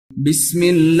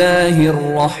बिस्मिल्लाहिर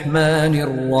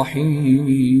रहमानिर Rahim.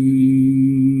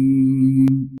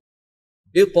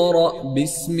 Iqra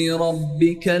बिस्मि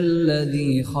रब्बिकल लज़ी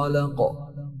खलक़।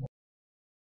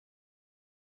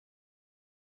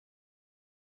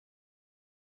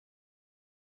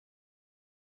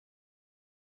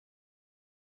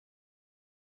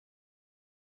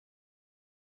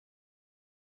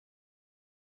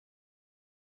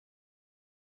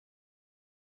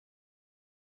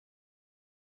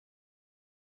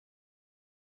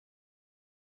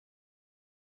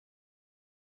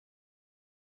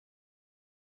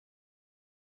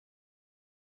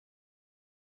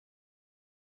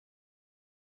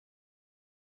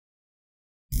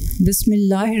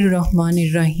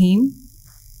 Bismillahirrahmanirrahim.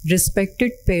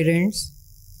 Respected parents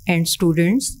and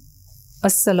students,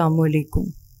 Assalamu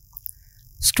alaikum.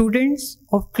 Students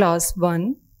of class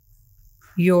 1,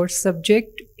 your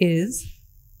subject is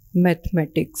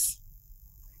mathematics.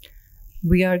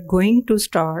 We are going to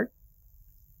start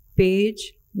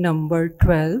page number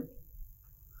 12.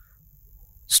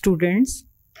 Students,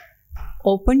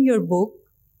 open your book,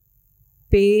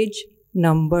 page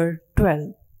number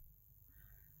 12.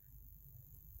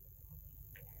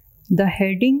 The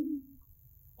heading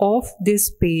of this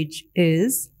page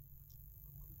is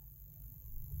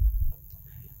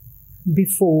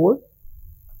before,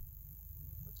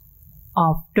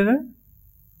 after,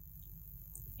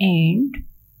 and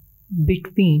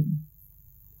between.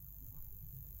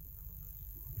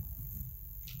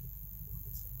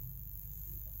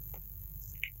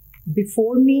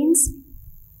 Before means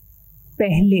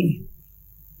पहले.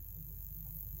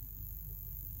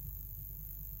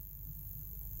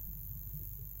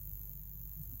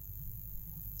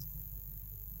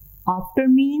 After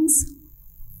means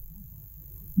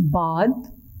बाद.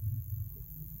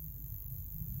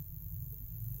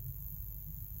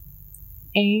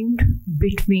 And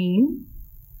between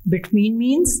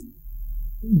means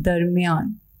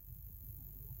दरमियान.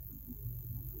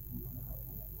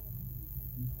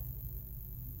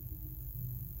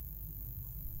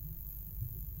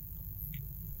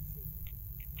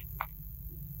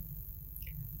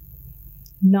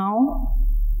 Now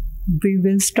we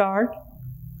will start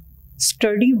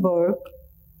study work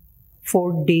for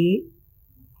day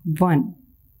 1.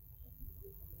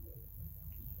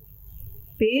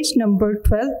 Page number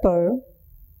 12 पर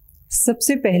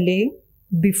सबसे पहले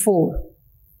before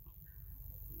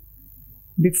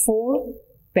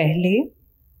पहले,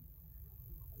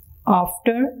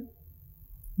 after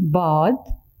बाद,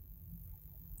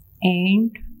 and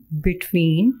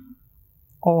between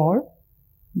और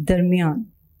दरमियान.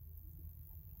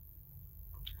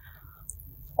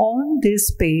 On this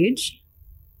page,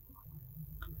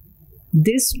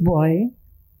 this boy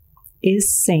is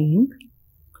saying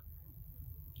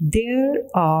there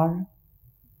are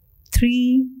 3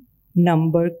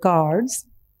 number cards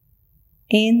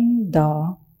in the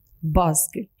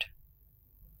basket.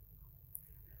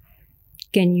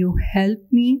 Can you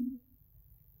help me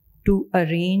to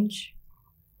arrange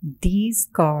these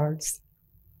cards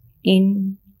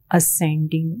in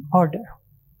ascending order?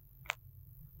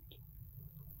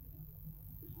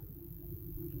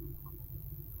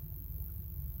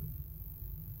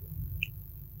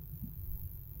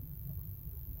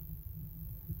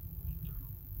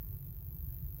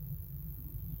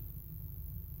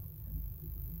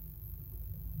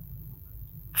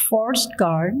 First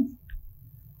card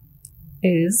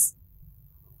is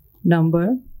number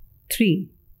 3.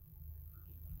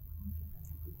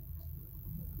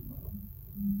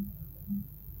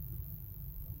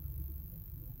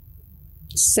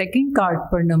 Second card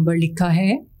पर number लिखा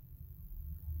है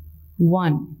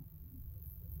 1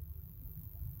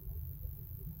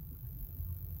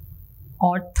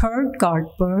 और third card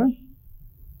पर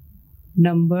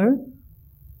number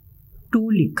 2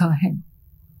 लिखा है.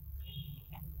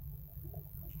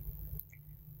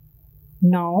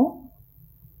 Now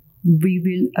we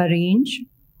will arrange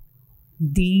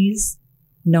these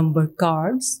number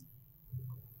cards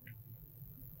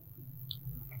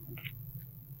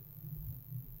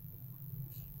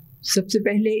सबसे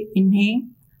पहले इन्हें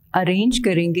अरेंज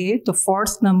करेंगे तो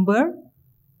first number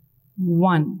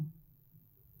 1,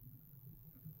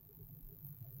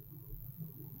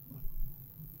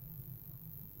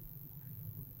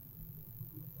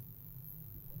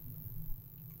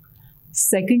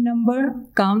 second number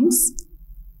comes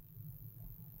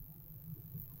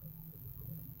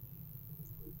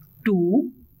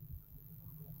 2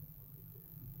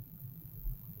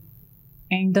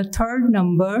 and the third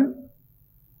number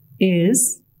is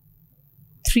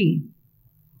 3.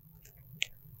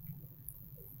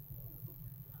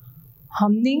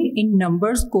 हमने इन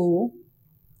नंबर्स को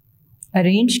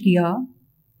अरेंज किया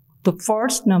तो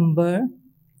first number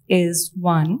is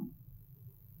 1.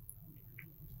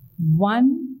 1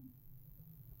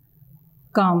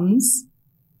 comes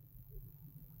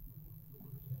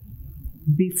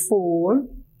before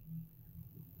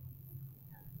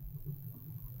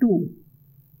 2.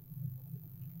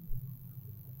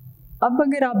 अब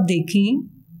अगर आप देखें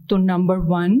तो नंबर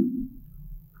 1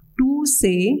 2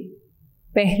 से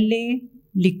पहले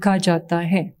लिखा जाता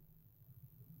है.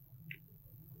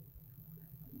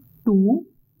 2,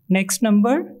 next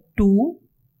number 2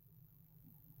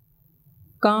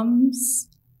 comes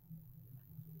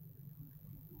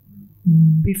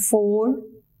before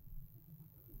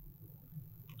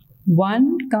 1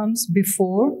 comes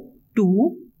before 2.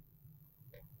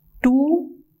 2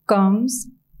 comes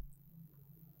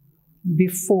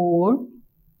before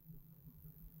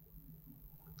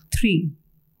 3.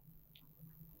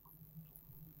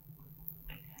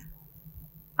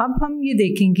 अब हम ये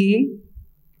देखेंगे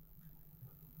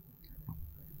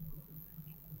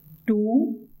 2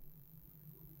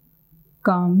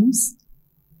 comes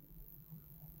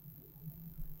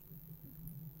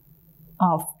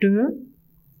after.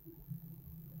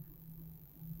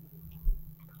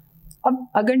 अब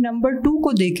अगर नंबर 2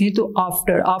 को देखें तो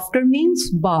आफ्टर मीन्स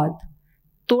बाद.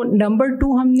 तो नंबर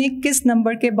 2 हमने किस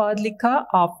नंबर के बाद लिखा?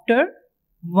 आफ्टर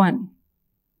 1.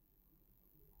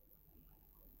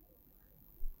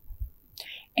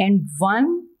 And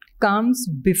 1 comes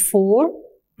before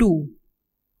 2.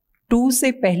 2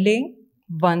 से पहले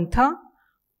 1 था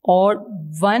और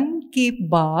 1 के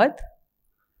बाद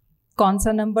कौन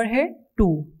सा नंबर है?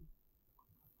 2.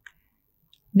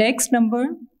 Next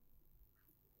number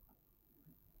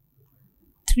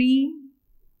 3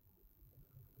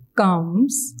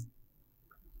 comes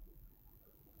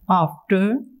after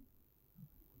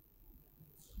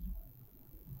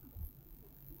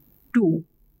 2.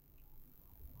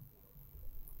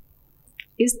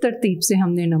 इस तरतीब से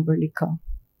हमने नंबर लिखा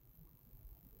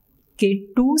कि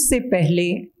 2 से पहले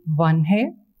 1 है,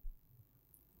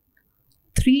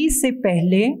 3 से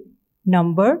पहले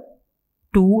नंबर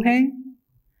 2 है,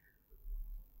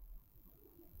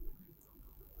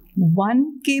 1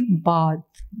 के बाद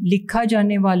लिखा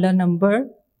जाने वाला नंबर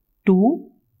 2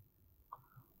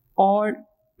 और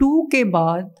 2 के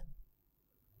बाद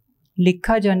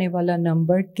लिखा जाने वाला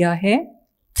नंबर क्या है?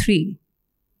 3.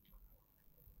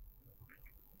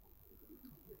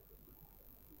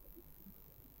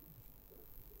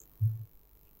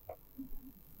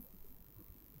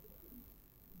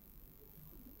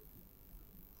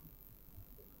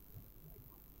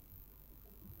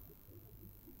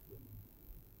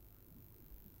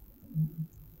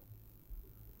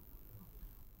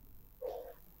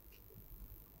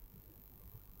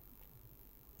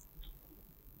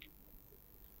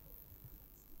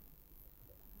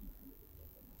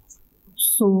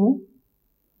 So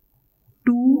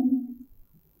 2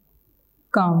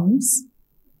 comes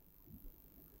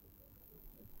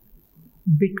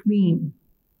between.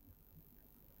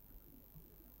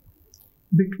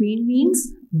 Between means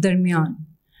दरमियान.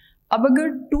 अब अगर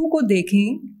 2 को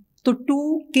देखें तो 2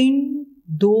 किन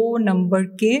 2 नंबर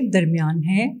के दरमियान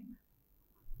है?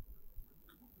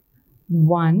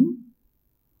 1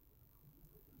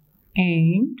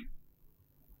 and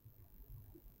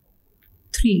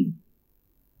 3.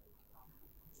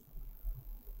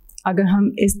 अगर हम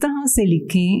इस तरह से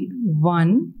लिखें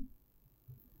 1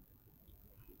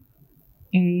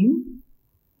 and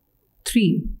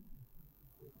 3.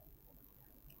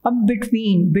 अब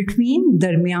बिटवीन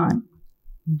दरमियान,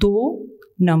 2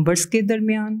 नंबर्स के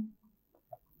दरमियान,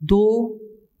 2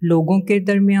 लोगों के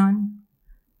दरमियान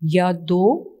या 2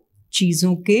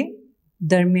 चीज़ों के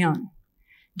दरमियान.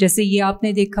 जैसे ये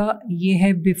आपने देखा, ये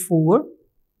है before,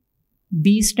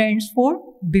 B stands for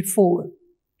before.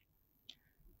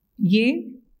 ये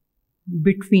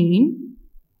बिटवीन,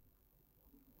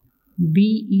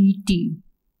 BET.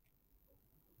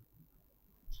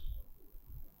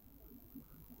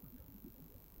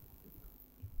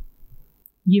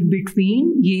 ये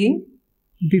बिटवीन, ये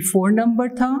बिफोर नंबर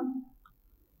था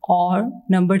और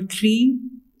नंबर 3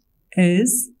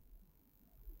 इज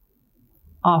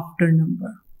आफ्टर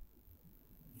नंबर.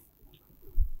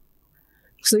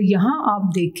 सो यहां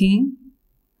आप देखें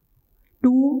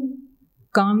 2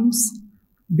 comes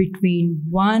between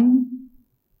 1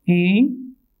 and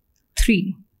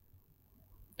 3.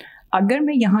 अगर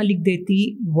मैं यहां लिख देती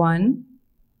 1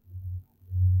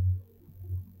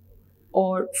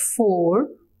 और 4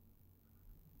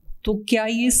 तो क्या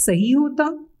ये सही होता?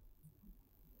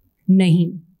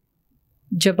 नहीं.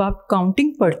 जब आप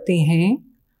काउंटिंग पढ़ते हैं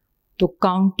तो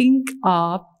काउंटिंग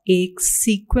आप एक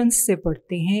सीक्वेंस से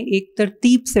पढ़ते हैं, एक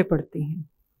तरतीब से पढ़ते हैं।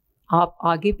 आप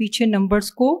आगे पीछे नंबर्स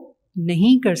को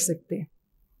नहीं कर सकते।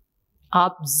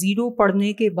 आप 0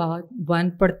 पढ़ने के बाद 1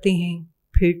 पढ़ते हैं,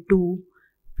 फिर 2,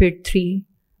 फिर 3।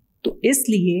 तो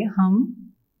इसलिए हम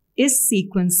इस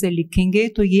सीक्वेंस से लिखेंगे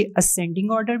तो ये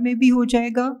असेंडिंग ऑर्डर में भी हो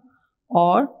जाएगा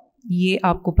और ये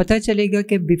आपको पता चलेगा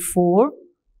कि बिफोर,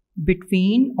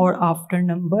 बिटवीन और आफ्टर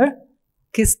नंबर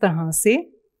किस तरह से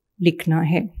लिखना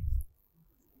है।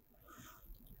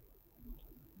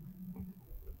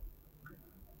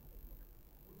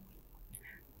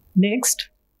 Next,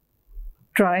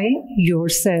 try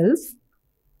yourself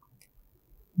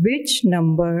which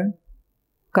number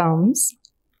comes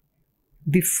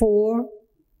before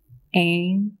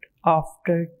and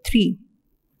after 3।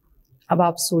 अब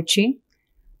आप सोचें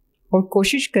और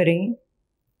कोशिश करें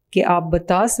कि आप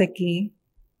बता सकें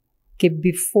कि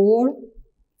बिफोर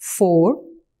 4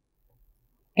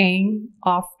 एंड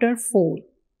आफ्टर 4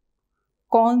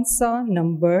 कौन सा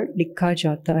नंबर लिखा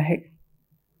जाता है।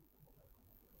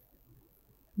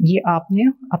 ये आपने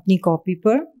अपनी कॉपी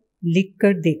पर लिख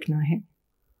कर देखना है।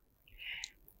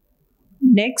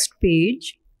 Next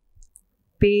page,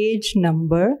 page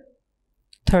number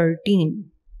 13।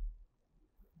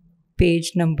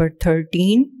 Page number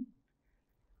 13।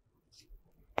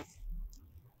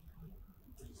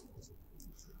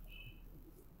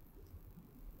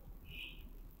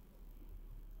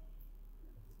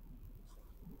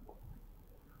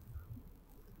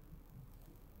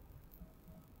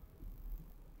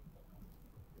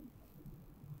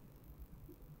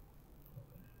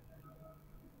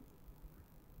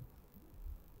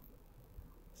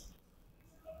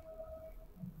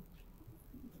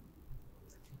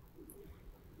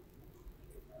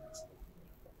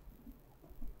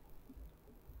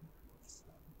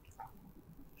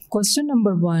 Question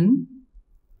number 1,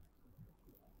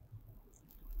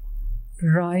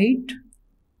 write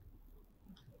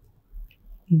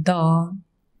the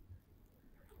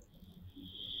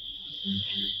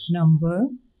number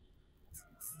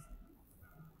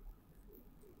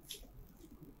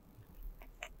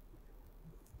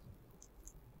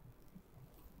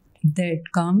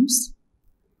that comes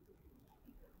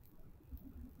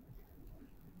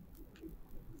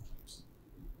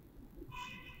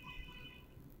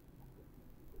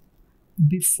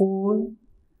before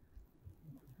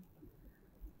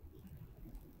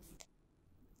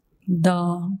the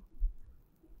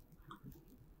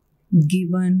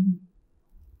given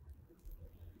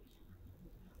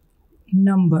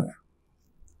number।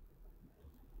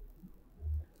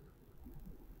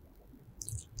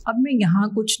 अब मैं यहाँ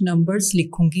कुछ नंबर्स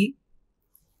लिखूंगी,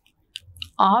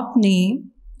 आपने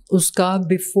उसका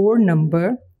बिफोर नंबर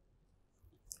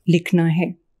लिखना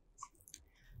है।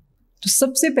 तो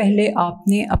सबसे पहले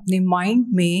आपने अपने माइंड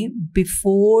में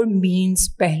बिफोर मीन्स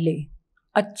पहले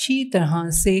अच्छी तरह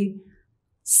से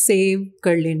सेव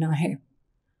कर लेना है।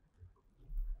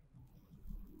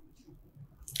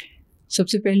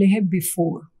 सबसे पहले है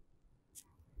before.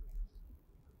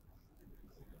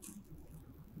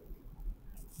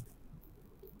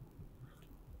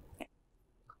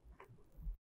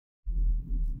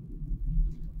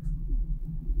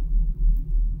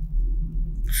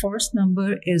 First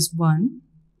number is 1.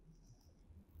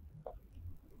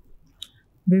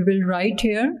 We will write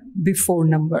here before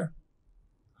number.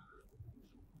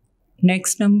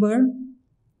 Next number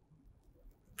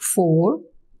 4.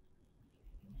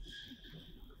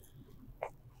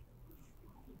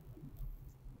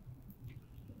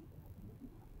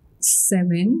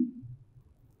 7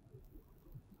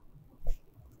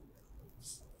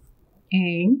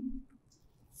 and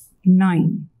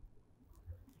 9.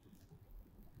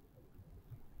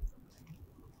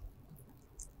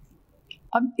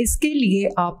 अब इसके लिए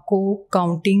आपको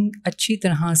काउंटिंग अच्छी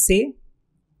तरह से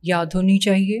याद होनी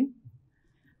चाहिए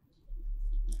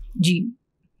जी।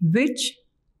 Which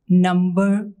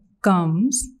number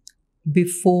comes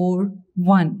before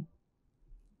 1?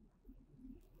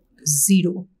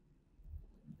 0।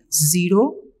 0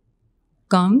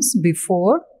 comes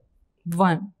before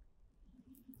 1.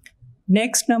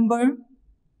 Next number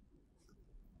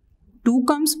 2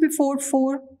 comes before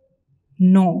 4?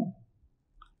 No.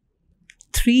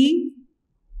 3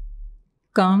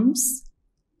 comes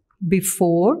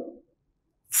before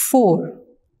 4.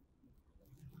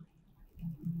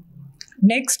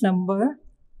 Next number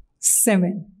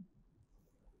 7.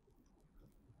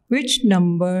 Which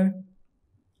number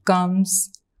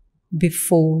comes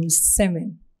before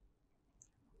 7?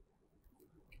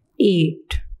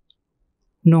 8.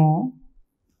 No.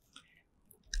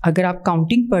 अगर आप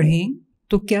काउंटिंग पढ़ें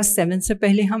तो क्या 7 से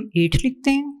पहले हम 8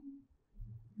 लिखते हैं?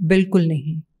 बिल्कुल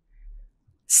नहीं।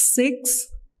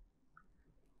 6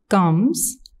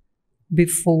 comes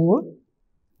before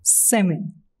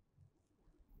 7.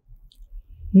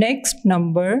 Next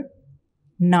number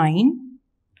 9.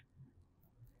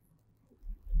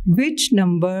 Which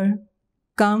number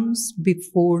comes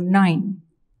before 9?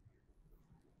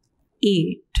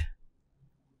 8.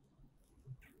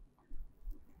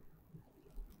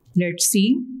 Let's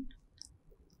see.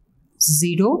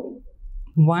 0,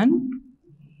 1,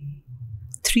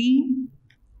 3,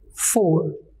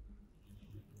 4,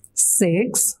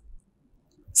 6,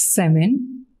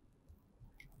 7,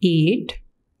 8,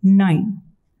 9.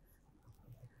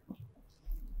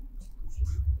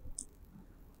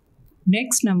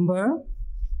 Next number,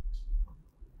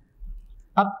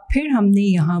 अब फिर हमने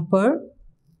यहाँ पर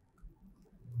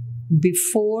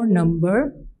बिफोर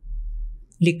नंबर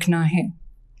लिखना है।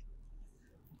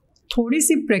 थोड़ी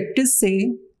सी प्रैक्टिस से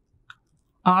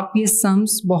आप ये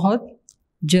सम्स बहुत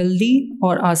जल्दी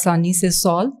और आसानी से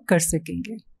सॉल्व कर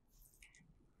सकेंगे।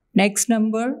 Next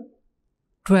number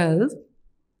 12।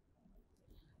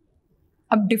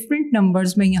 अब डिफरेंट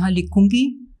नंबर्स में यहाँ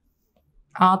लिखूंगी,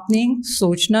 आपने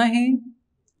सोचना है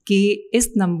कि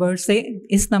इस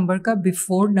नंबर का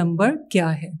बिफोर नंबर क्या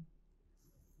है।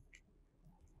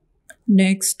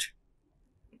 Next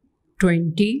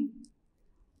 20,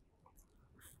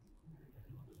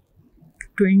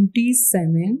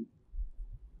 27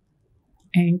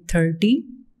 and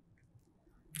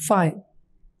 35.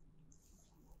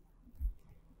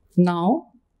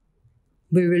 Now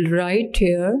we will write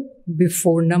here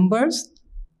before numbers.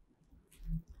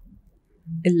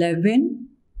 11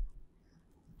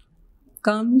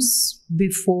 comes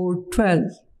before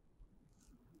 12.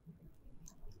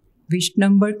 Which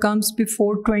number comes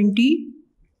before 20?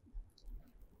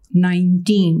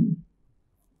 19.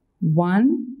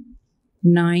 1,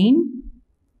 9,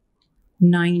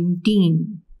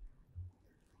 19.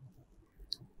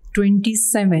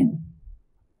 27.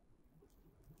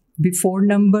 Before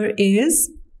number is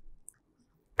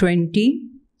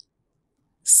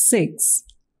 26.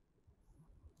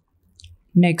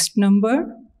 Next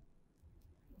number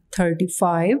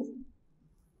 35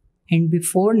 and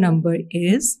before number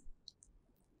is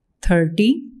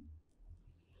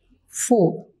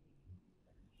 34.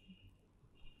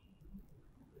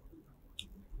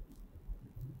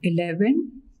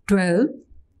 11, 12,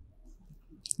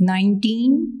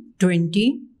 19,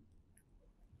 20,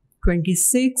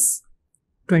 26,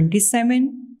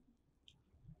 27,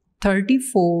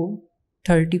 34,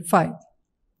 35.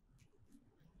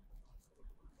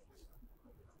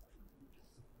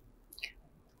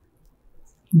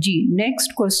 Ji,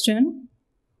 next question.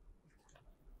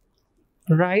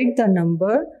 Write the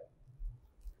number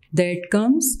that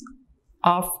comes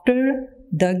after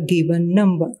the given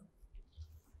number.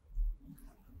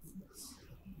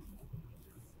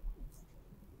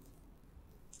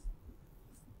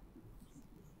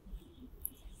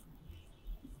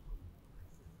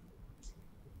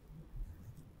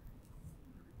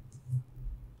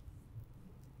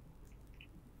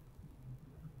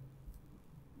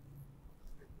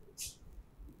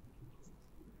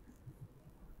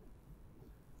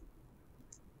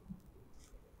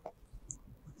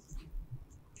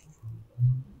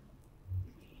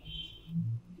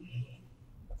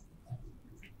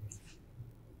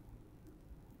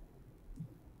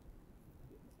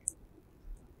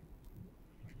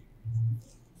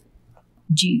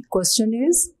 G. Question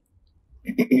is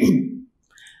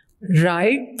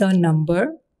write the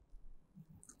number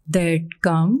that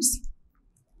comes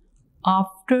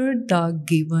after the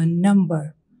given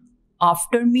number.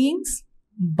 After means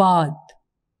बाद.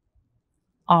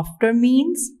 After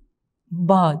means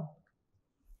बाद.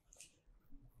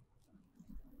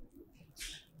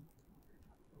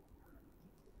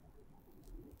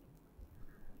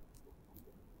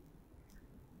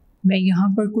 मैं यहाँ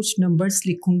पर कुछ numbers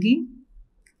लिखूंगी,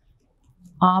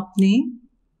 आपने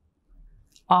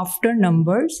after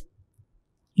numbers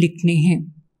लिखने हैं।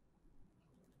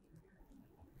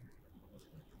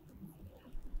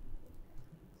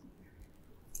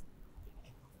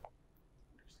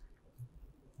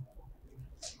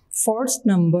 First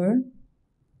number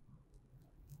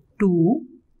 2,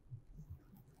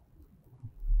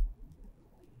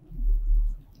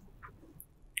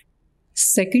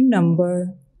 second number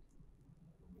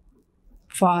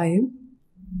 5,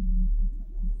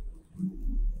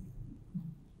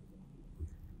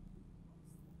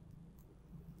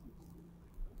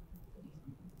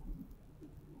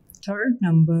 third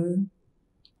number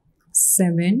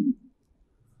 7,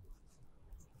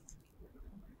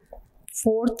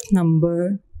 fourth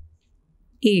number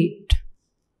 8,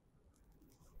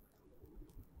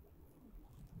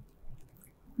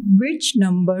 Which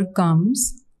number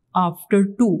comes after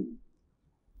 2?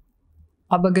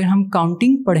 अब अगर हम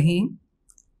काउंटिंग पढ़ें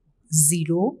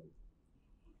 0,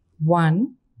 1,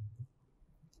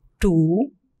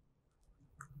 2,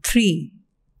 3,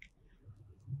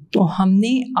 तो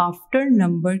हमने आफ्टर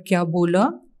नंबर क्या बोला?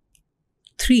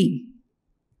 3.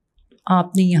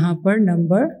 आपने यहाँ पर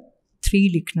नंबर 3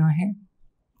 लिखना है.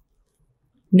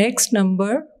 Next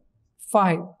number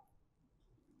 5.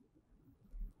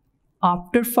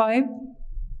 After 5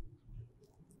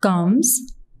 comes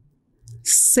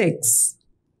 6.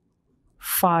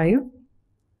 5,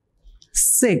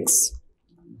 6.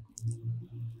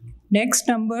 Next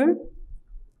number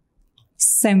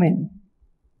 7.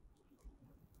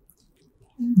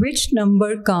 Which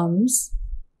number comes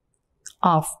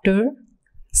after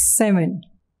 7?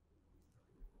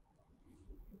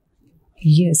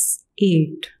 Yes,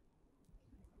 8.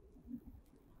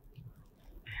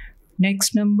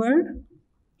 Next number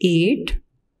 8.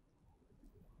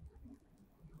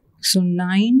 So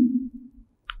 9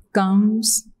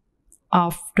 comes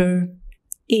after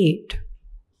 8.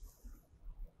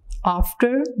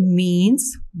 After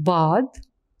means बाद,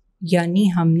 यानी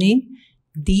हमने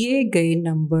दिए गए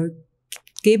नंबर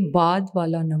के बाद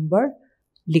वाला नंबर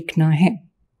लिखना है.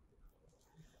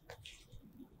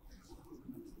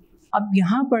 अब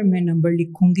यहाँ पर मैं नंबर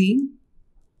लिखूंगी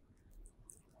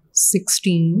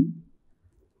 16.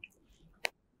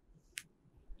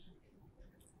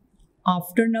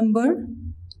 After number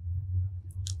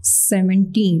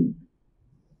 17.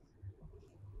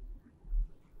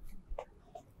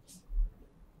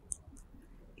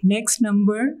 Next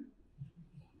number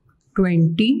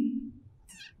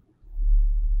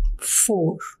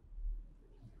 24.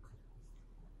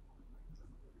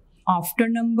 After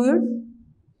number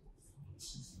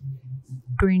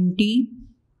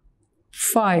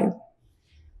 25.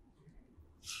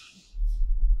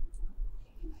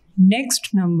 Next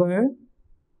number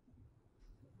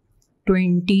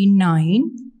 29.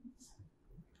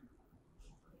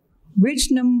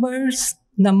 Which number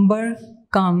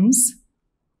comes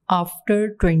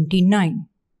after 29?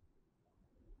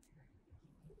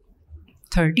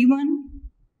 31?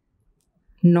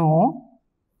 No.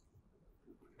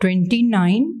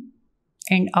 29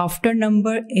 and after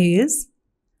number is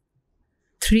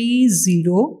 30.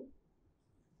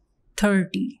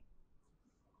 30.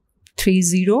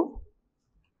 30.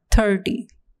 30.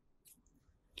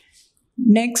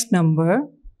 Next number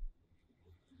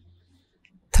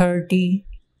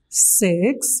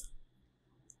 36.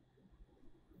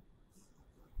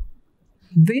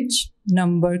 Which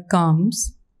number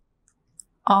comes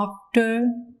after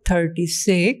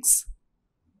 36?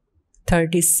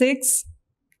 36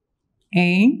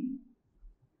 and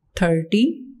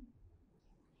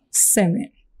 37.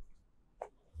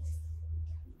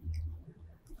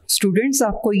 Students,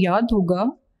 आपको याद होगा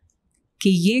कि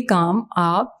ये काम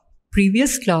आप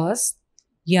प्रीवियस क्लास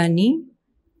यानी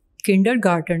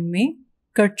किंडरगार्टन में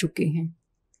कर चुके हैं.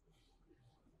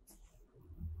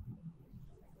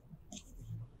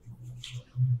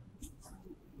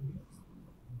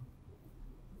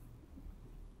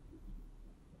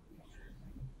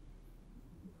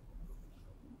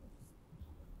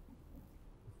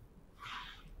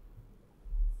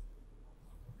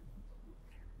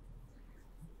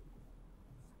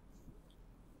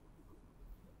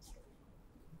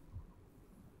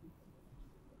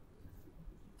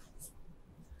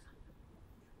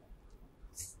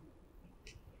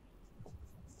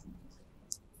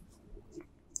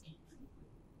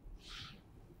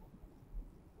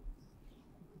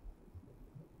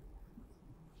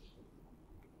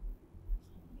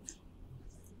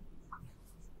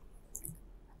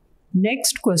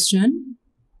 Next question.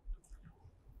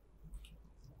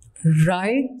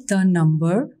 Write the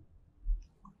number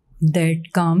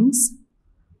that comes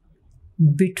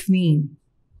between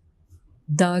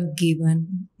the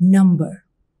given number.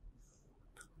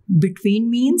 Between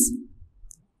means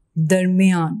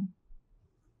दरमियान.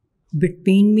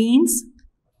 Between means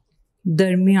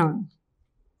दरमियान.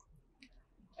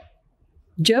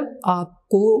 जब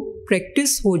आपको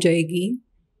प्रैक्टिस हो जाएगी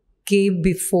कि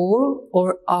बिफोर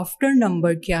और आफ्टर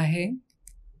नंबर क्या है,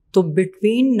 तो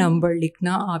बिटवीन नंबर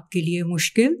लिखना आपके लिए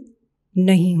मुश्किल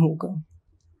नहीं होगा.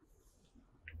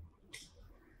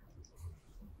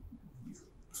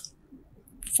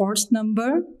 First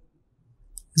number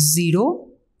 0,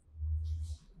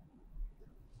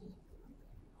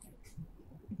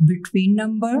 between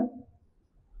number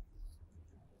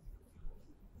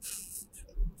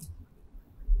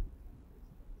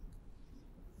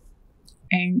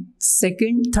and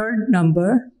third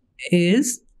number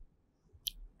is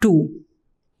 2.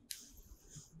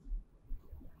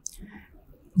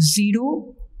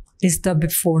 0 is the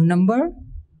before number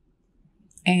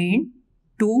and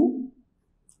 2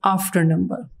 after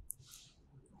number.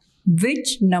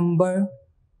 Which number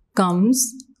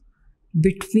comes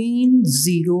between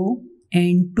 0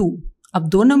 and 2? अब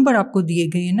दो नंबर आपको दिए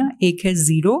गए हैं ना, एक है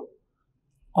 0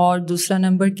 और दूसरा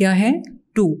नंबर क्या है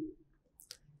 2.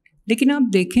 लेकिन आप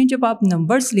देखें जब आप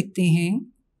नंबर्स लिखते हैं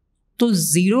तो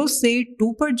 0 से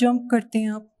 2 पर जंप करते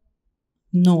हैं आप?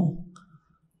 नो.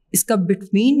 इसका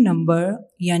बिटवीन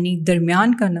नंबर यानी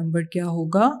दरमियान का नंबर क्या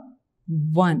होगा?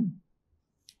 1.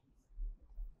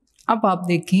 अब आप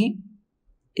देखें,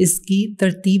 इसकी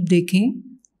तरतीब देखें,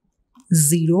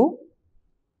 0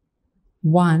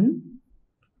 1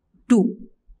 2.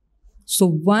 So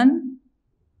 1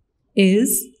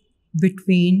 is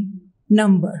between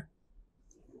number.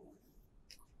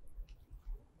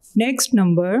 Next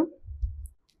number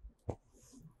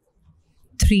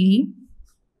 3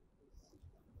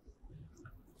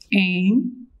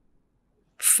 and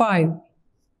 5.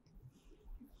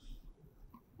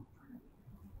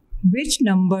 Which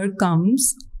number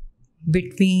comes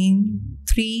between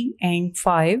 3 and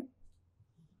 5?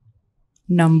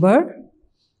 Number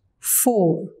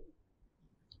 4.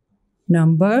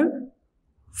 Number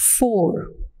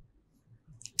 4.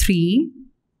 3,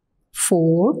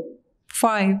 4,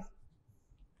 5.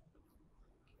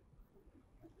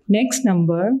 Next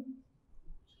number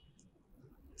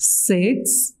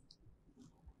 6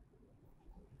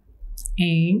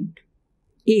 and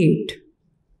 8.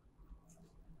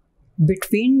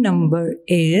 Between number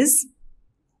is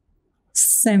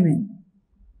 7.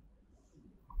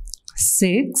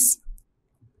 6,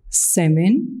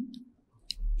 7,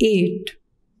 8.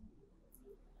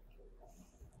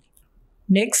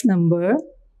 Next number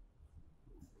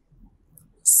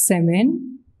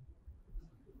 7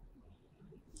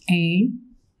 and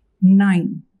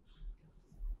 9.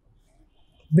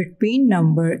 Between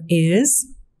number is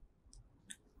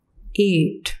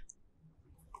 8.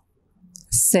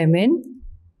 7,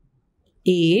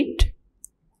 8,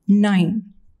 9.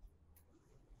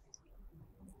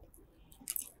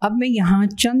 अब मैं यहाँ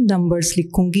चंद नंबर्स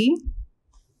लिखूंगी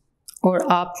और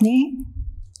आपने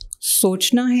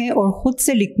सोचना है और ख़ुद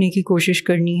से लिखने की कोशिश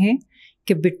करनी है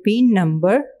कि बिटवीन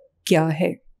नंबर क्या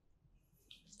है.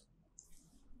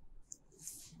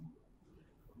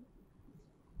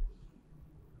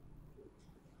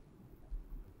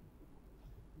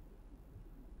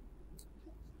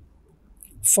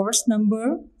 First number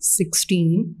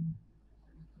 16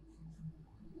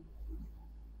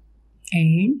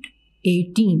 and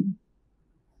 18.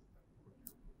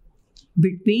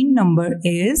 Between number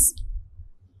is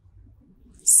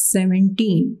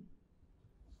 17.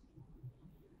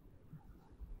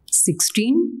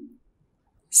 16,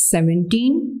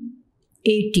 17,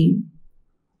 18.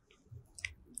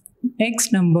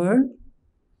 Next number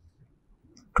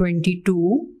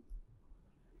 22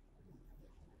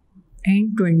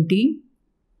 and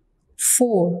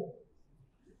 24.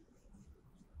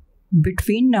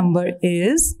 Between number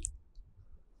is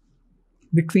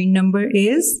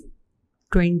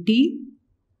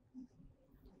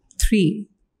 23.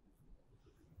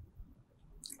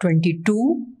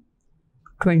 22,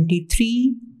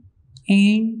 23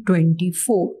 and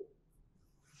 24.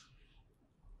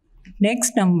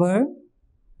 Next number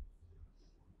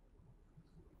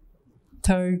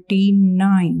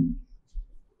 39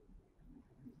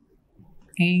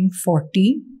 and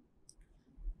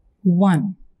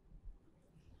 41.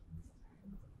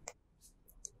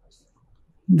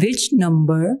 Which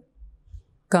number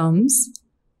comes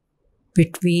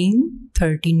between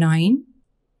 39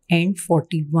 and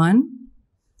 41?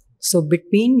 So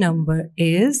between number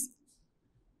is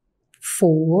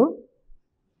 4,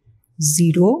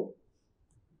 0,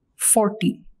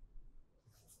 40.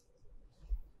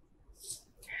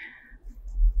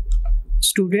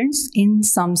 Students, in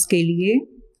sums के लिए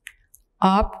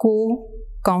आपको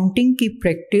काउंटिंग की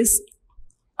practice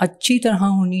अच्छी तरह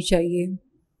होनी चाहिए.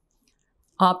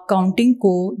 आप काउंटिंग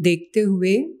को देखते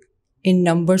हुए इन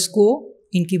नंबर्स को,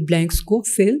 इनकी ब्लैंक्स को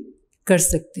फिल कर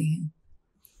सकते हैं.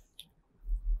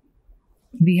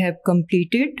 We have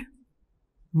completed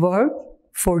work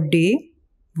for day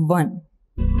 1.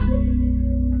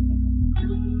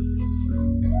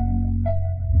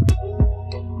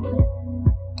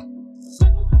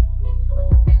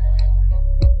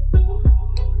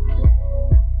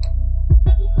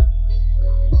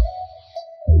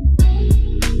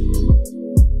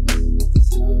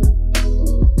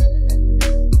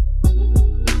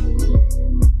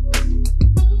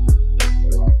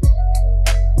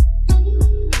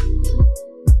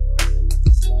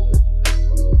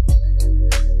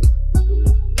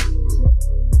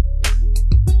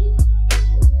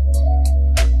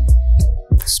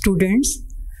 Students,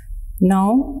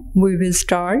 now we will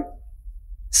start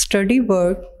study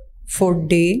work for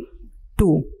day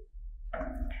 2.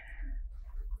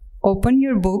 Open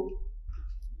your book,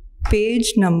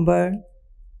 page number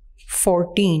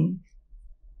 14.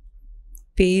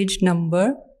 Page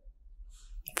number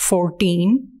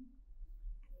 14.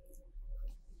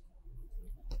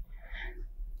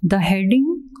 The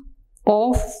heading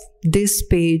of this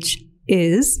page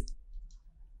is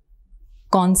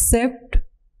Concept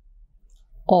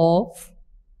of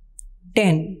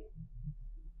 10.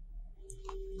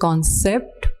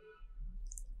 Concept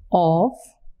of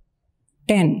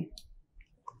 10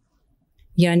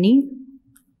 यानी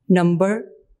number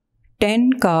 10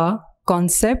 का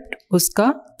concept, उसका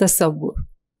तसव्वुर.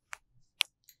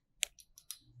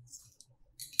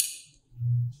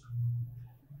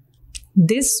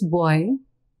 This boy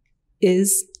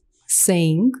is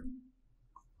saying,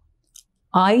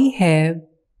 I have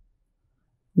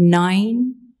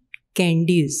 9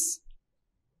 candies.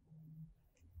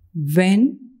 When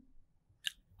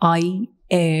I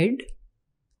add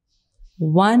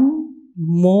 1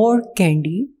 more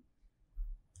candy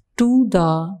to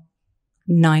the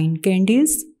 9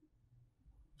 candies,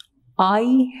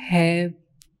 I have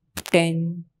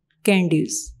 10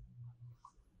 candies.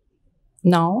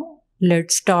 Now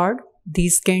let's start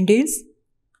these candies.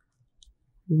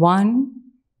 1,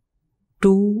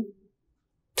 2,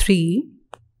 3,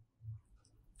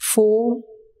 4,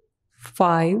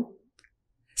 5,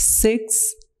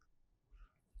 6,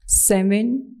 7,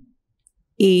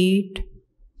 8,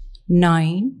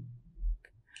 9.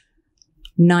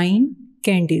 9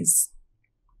 candies.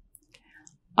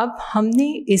 अब हमने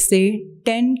इसे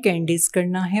 10 candies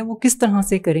करना है. वो किस तरह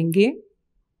से करेंगे?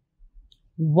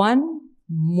 1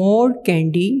 more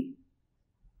candy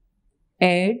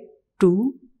add to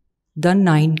the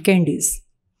 9 candies.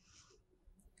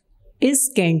 इस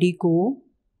कैंडी को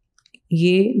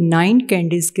ये 9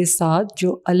 कैंडीज के साथ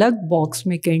जो अलग बॉक्स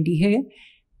में कैंडी है,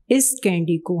 इस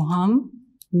कैंडी को हम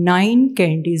 9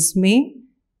 कैंडीज में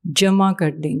जमा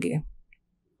कर देंगे.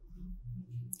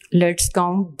 Let's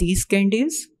count these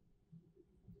candies.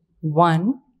 1,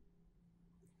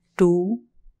 2,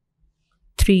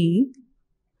 3,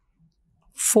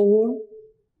 4,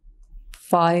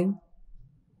 5,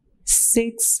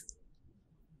 6,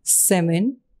 7,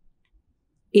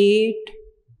 8,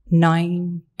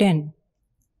 9, 10.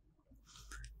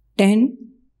 10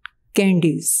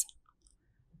 candies.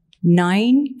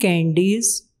 9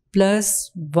 candies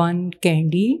plus 1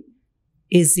 candy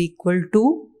is equal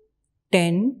to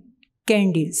 10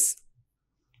 candies.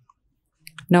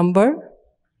 Number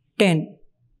 10.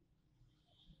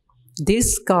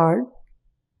 This card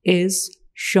is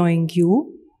showing you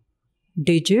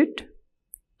digit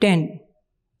 10.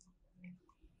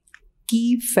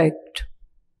 Key fact: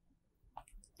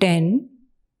 10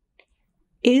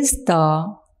 is the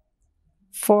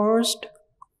first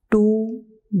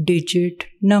 2-digit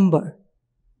number.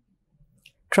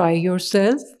 Try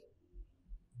yourself.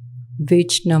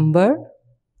 Which number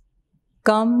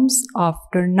comes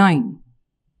after 9?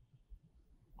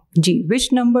 Ji,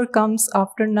 which number comes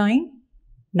after 9?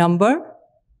 Number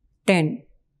 10.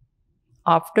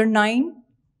 After 9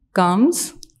 comes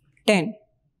 10.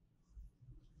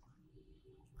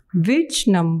 Which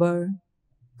number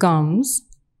comes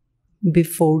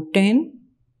before 10?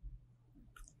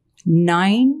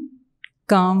 9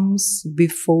 comes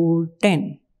before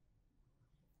 10.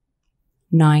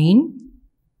 9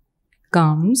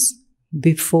 comes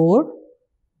before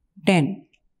 10.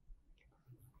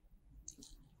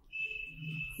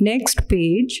 Next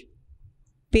page,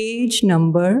 page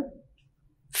number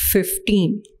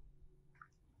 15.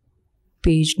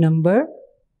 Page number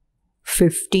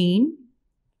 15.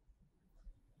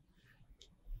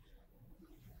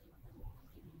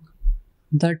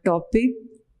 The topic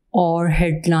or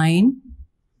headline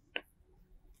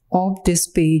of this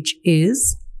page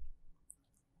is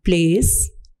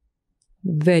Place,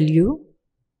 Value,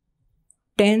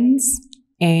 Tens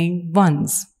and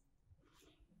Ones.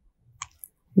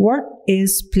 What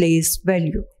is place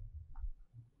value?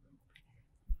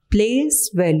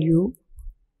 Place value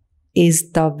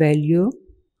is the value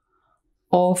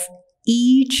of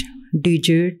each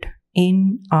digit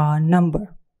in a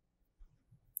number.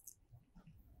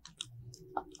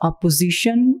 A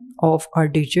position of a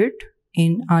digit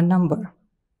in a number.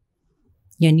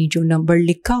 यानी जो number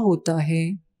लिखा होता है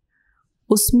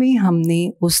उसमें हमने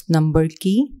उस number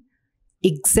की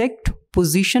exact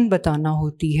position बताना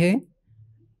होती है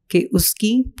कि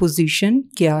उसकी पोजीशन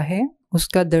क्या है,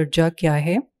 उसका दर्जा क्या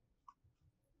है.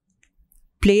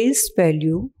 Place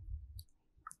value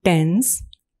tense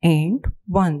and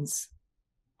once.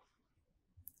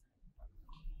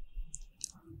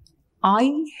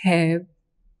 I have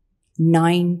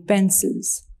 9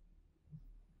 pencils.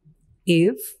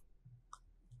 If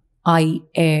I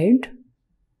add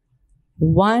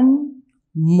 1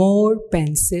 more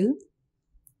pencil,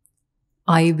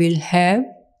 I will have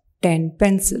 10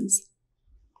 pencils.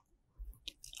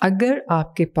 अगर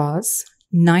आपके पास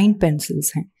 9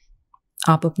 पेंसिल्स हैं,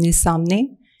 आप अपने सामने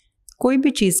कोई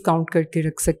भी चीज़ काउंट करके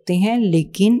रख सकते हैं,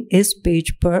 लेकिन इस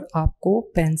पेज पर आपको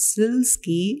पेंसिल्स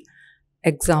की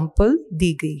एग्जाम्पल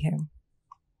दी गई है.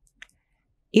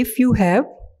 इफ़ यू हैव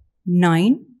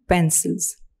 9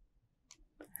 पेंसिल्स,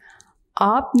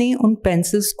 आपने उन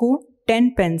पेंसिल्स को 10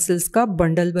 पेंसिल्स का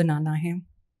बंडल बनाना है.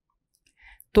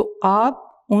 तो आप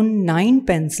उन 9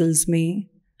 पेंसिल्स में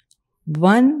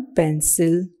 1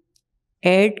 पेंसिल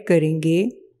ऐड करेंगे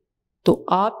तो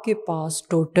आपके पास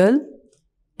टोटल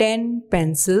 10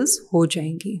 पेंसिल्स हो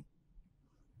जाएंगी.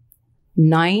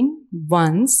 9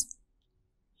 ones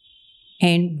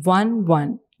and 1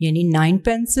 1 यानी 9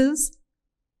 pencils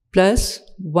plus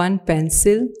 1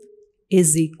 pencil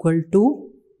is equal to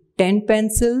 10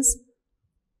 pencils.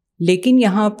 लेकिन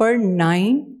यहाँ पर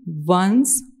 9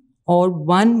 ones और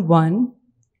 1 1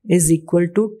 is equal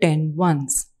to 10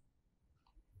 ones.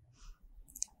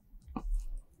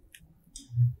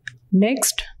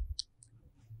 Next,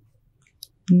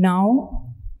 now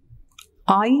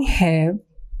I have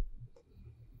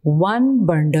 1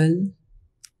 bundle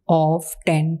of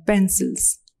 10 pencils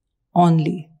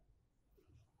only.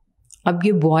 अब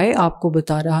ये बॉय आपको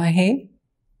बता रहा है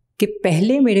कि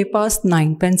पहले मेरे पास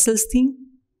 9 पेंसिल्स थी,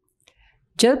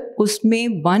 जब उसमें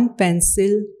 1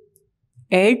 पेंसिल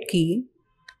ऐड की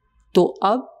तो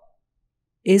अब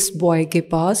इस बॉय के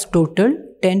पास टोटल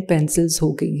 10 पेंसिल्स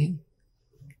हो गई हैं.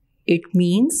 It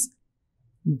means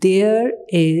there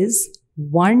is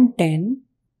 1 10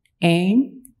 and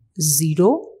 0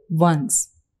 ones.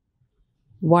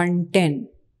 1 10.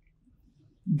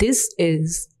 This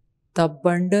is the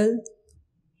bundle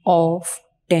of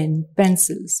 10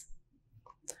 pencils.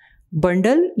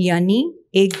 Bundle यानी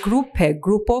एक ग्रुप है,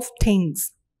 ग्रुप ऑफ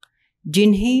थिंग्स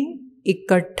जिन्हें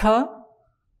इकट्ठा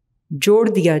जोड़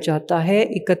दिया जाता है,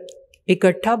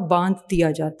 इकट्ठा बांध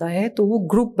दिया जाता है तो वो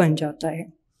ग्रुप बन जाता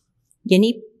है.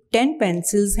 यानी 10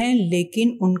 पेंसिल्स हैं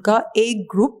लेकिन उनका एक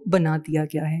ग्रुप बना दिया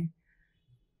गया है.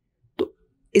 तो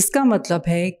इसका मतलब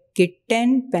है कि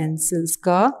 10 पेंसिल्स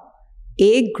का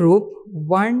एक ग्रुप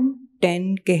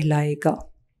 110 कहलाएगा.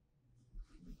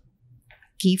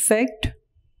 की fact,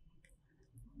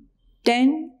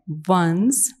 10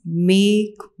 ones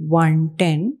make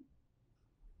 110.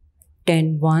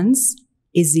 10 ones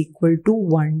is equal to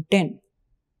 110.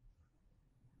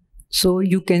 So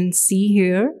you can see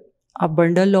here a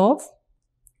bundle of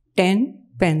 10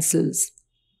 pencils.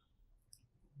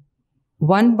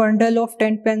 1 bundle of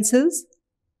 10 pencils,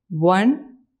 1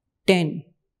 10.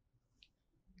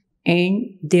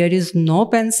 And there is no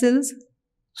pencils,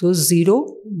 so 0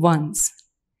 ones.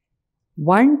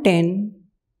 1 10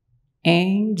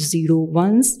 and 0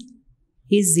 ones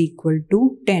is equal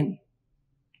to 10.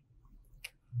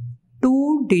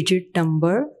 2-digit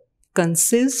number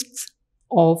consists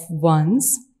of ones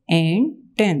and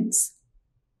tens.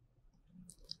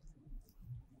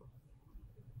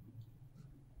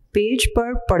 Page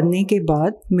पर पढ़ने के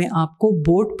बाद मैं आपको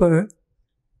board पर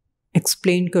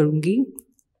explain करूंगी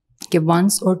कि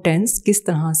once और टेंस किस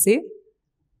तरह से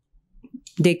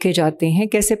देखे जाते हैं,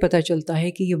 कैसे पता चलता है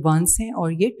कि ये वंस हैं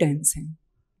और ये टेंस हैं.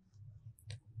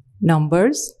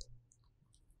 Numbers.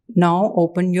 Now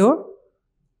open your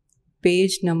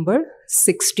page number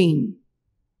 16.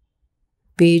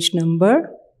 Page number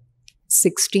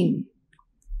 16.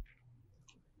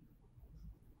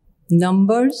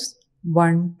 Numbers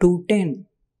 1 to 10.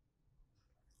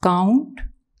 Count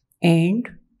and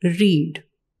read.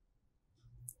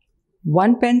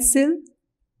 1 pencil,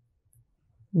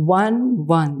 1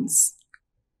 ones.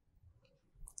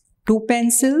 2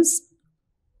 pencils,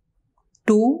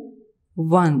 2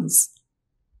 ones.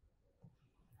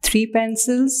 3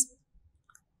 pencils,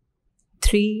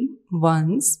 3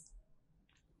 ones.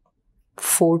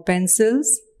 4 pencils,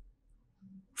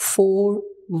 4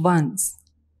 ones.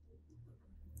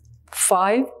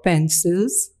 5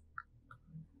 pencils,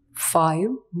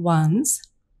 5 ones.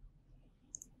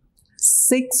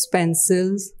 6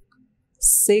 pencils,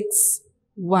 6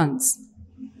 ones.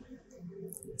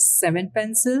 7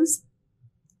 pencils,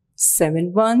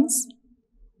 7 ones.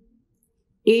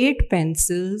 8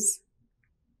 pencils,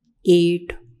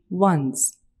 8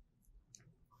 ones.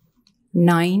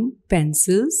 9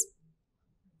 pencils,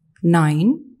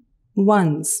 9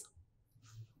 ones.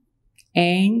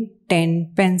 And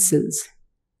 10 pencils.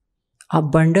 A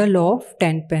bundle of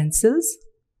 10 pencils.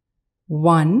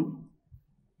 1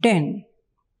 10.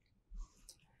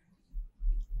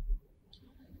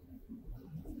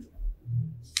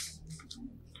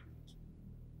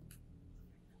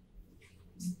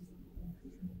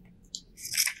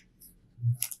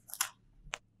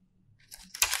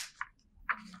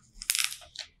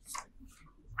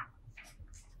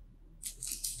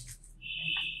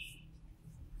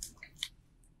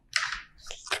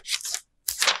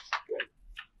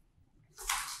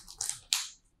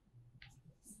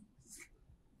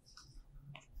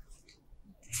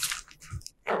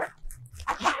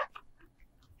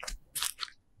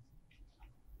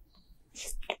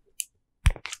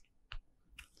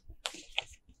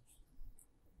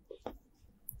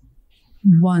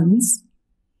 Ones,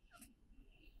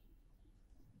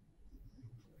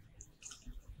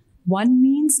 one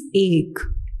means एक,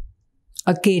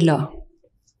 अकेला,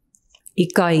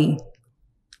 इकाई,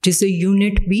 जिसे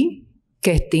unit भी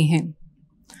कहते हैं।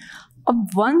 अब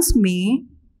once में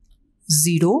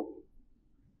 0,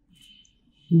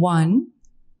 1,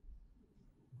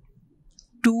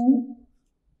 2,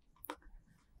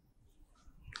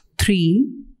 3,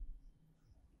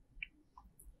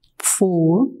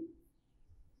 4,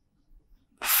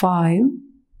 5,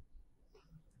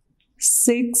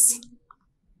 6,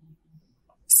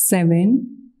 7,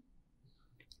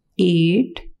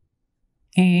 8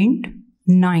 and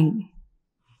 9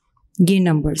 ये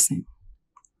नंबर्स हैं।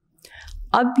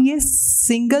 अब ये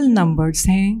सिंगल नंबर्स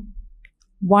हैं,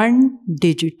 1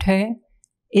 डिजिट है,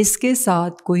 इसके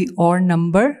साथ कोई और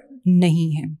नंबर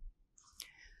नहीं है।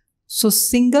 सो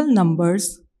सिंगल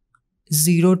नंबर्स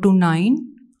 0 to 9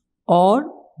 और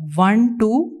 1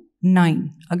 to 9।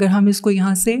 अगर हम इसको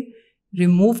यहाँ से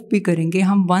रिमूव भी करेंगे,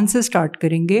 हम 1 से स्टार्ट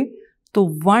करेंगे, तो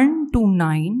 1 to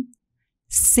 9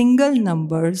 सिंगल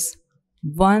नंबर्स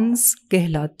वंस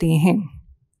कहलाते हैं।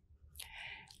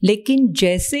 लेकिन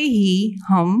जैसे ही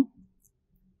हम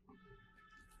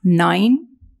 9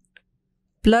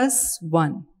 +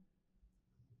 1,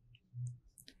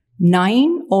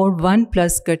 9 और 1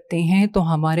 प्लस करते हैं तो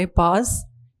हमारे पास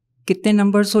कितने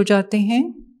नंबर्स हो जाते हैं?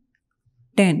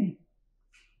 10।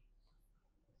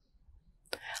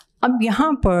 अब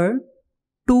यहाँ पर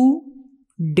 2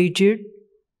 डिजिट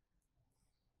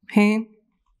हैं,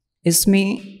 इसमें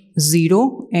 0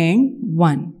 एंड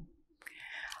 1।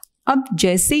 अब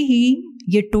जैसे ही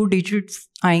ये 2 डिजिट्स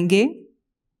आएंगे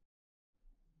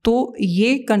तो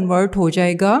ये कन्वर्ट हो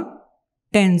जाएगा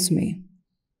टेंस में।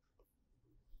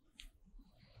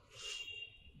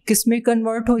 किस में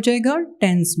कन्वर्ट हो जाएगा?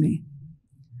 टेंस में।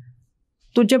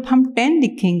 तो जब हम 10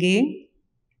 लिखेंगे,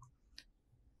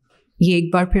 ये एक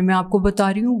बार फिर मैं आपको बता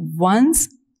रही हूँ, वंस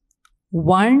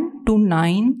 1 to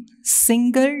 9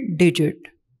 सिंगल डिजिट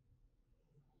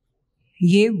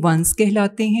ये वंस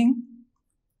कहलाते हैं।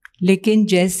 लेकिन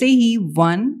जैसे ही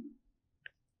 1,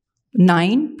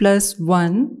 9 +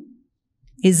 1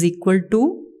 =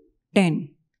 10,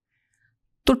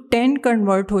 तो 10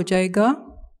 कन्वर्ट हो जाएगा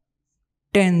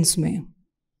टेंस में।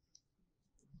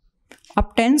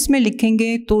 अब टेंस में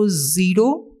लिखेंगे तो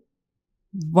 0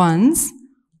 वंस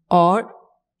और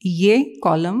ये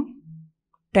कॉलम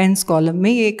टेंस कॉलम में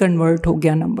ये कन्वर्ट हो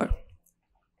गया नंबर।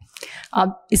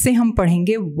 अब इसे हम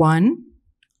पढ़ेंगे 1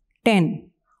 10।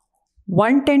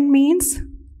 1 10 मीन्स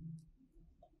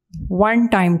 1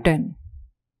 टाइम 10,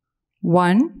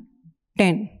 1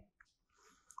 10।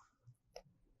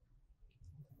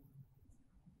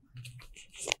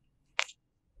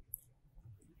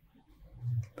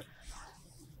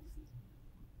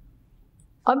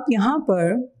 अब यहाँ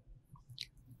पर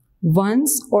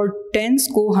वंस और टेंस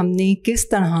को हमने किस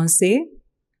तरह से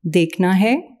देखना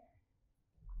है?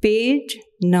 Page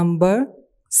number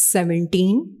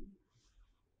 17,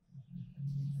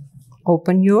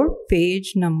 open your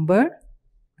page number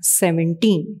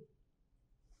 17।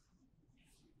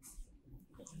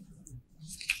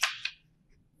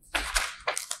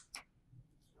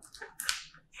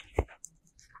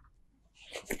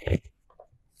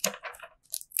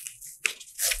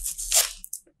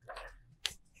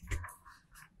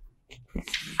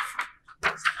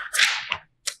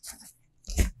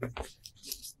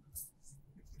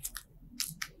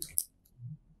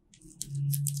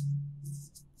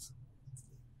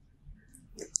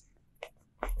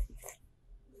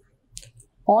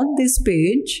 On this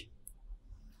page,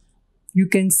 you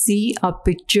can see a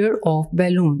picture of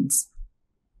balloons.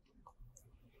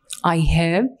 I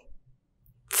have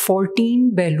 14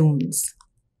 balloons.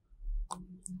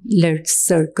 Let's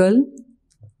circle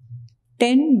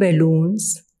 10 balloons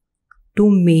to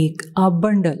make a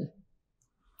bundle.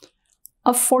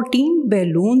 अब 14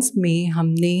 balloons में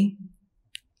हमने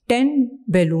 10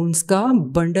 balloons का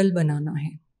बंडल बनाना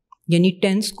है, यानी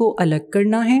 10s को अलग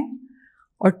करना है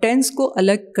और टेंस को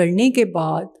अलग करने के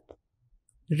बाद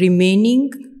रिमेनिंग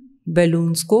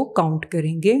बैलून्स को काउंट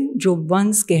करेंगे जो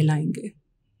वंस कहलाएंगे।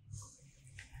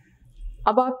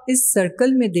 अब आप इस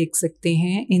सर्कल में देख सकते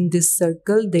हैं, in this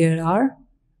circle there are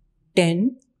 10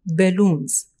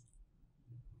 balloons,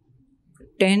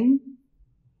 10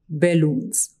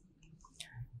 balloons.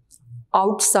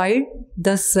 Outside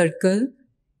the circle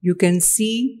you can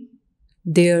see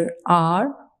there are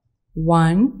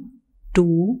 1,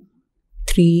 2,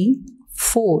 3,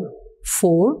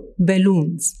 4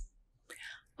 balloons.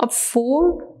 अब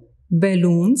 4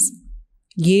 balloons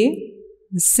ये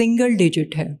सिंगल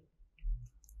डिजिट है,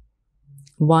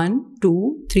 1, 2,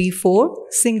 3, 4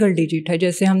 सिंगल डिजिट है।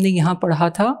 जैसे हमने यहाँ पढ़ा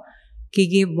था कि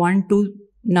ये 1 to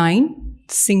 9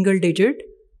 सिंगल डिजिट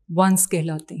वंस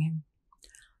कहलाते हैं।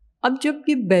 अब जब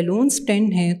ये बैलून्स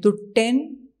 10 हैं तो 10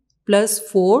 +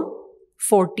 4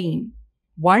 14,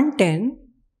 110,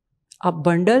 a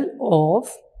bundle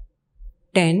of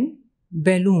 10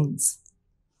 balloons,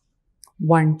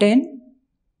 110,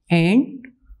 and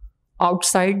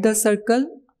outside the circle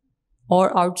or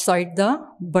outside the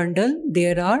bundle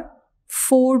there are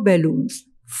 4 balloons,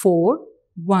 4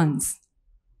 ones.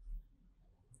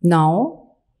 Now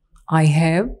I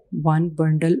have one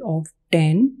bundle of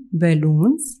 10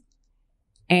 balloons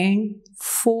and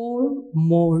 4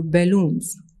 more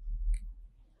balloons,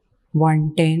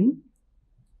 110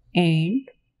 and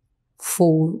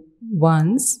 4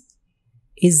 ones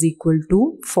is equal to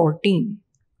 14.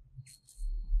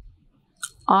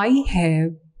 I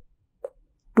have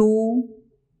 2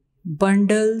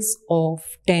 bundles of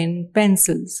 10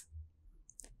 pencils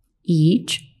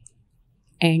each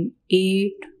and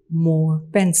 8 more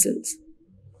pencils.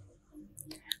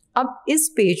 अब इस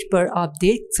page पर आप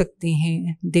देख सकते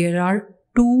हैं there are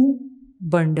 2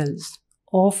 bundles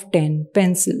of 10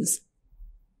 pencils.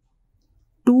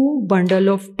 2 bundle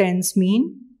of 10s mean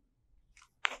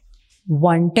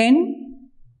 110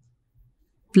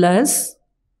 plus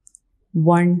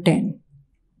 110.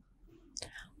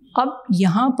 अब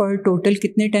यहाँ पर टोटल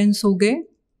कितने टेंस हो गए?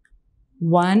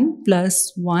 1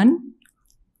 + 1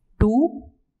 2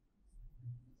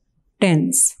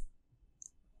 टेंस।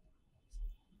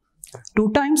 2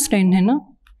 times 10 है ना,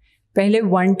 पहले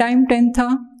 1 time 10 था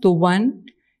तो 1,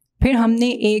 फिर हमने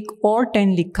एक और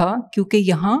 10 लिखा क्योंकि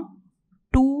यहाँ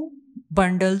 2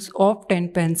 bundles of 10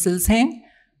 pencils हैं,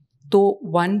 तो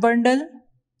 1 bundle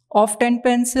of 10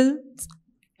 pencils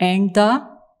and the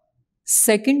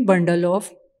second bundle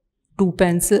of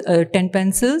 10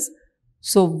 pencils.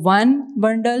 So 1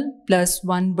 bundle plus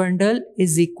 1 bundle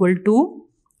is equal to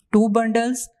 2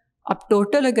 bundles. अब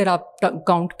टोटल अगर आप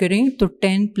काउंट करें तो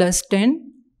 10 + 10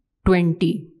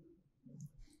 20,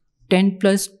 10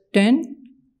 + 10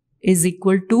 is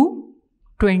equal to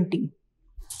 20.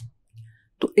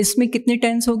 तो इसमें कितने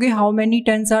टेंस हो गए? How many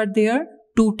tense are there?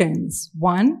 2 tense,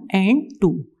 1 and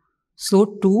 2, so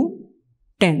 2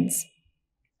 tense.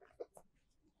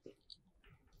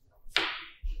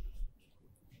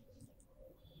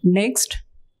 Next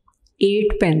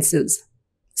 8 pencils,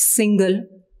 single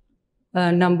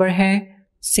number है,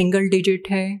 सिंगल डिजिट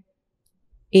है,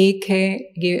 एक है,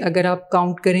 ये अगर आप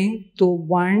काउंट करें तो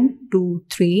 1 2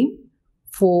 3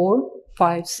 4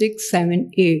 5 6 7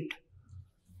 8,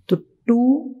 तो 2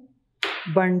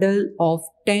 bundle of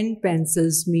 10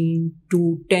 pencils mean 2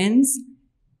 tens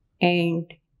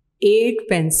and 8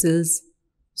 pencils,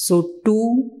 so 2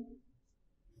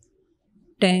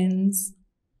 tens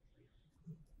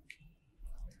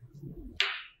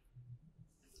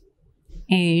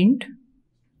and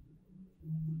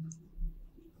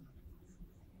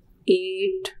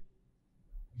 8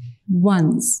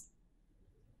 ones,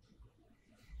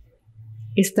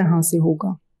 इस तरह से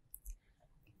होगा।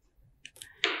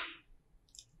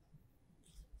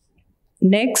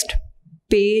 Next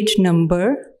page number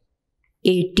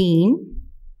 18,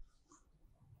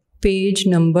 page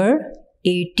number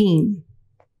 18।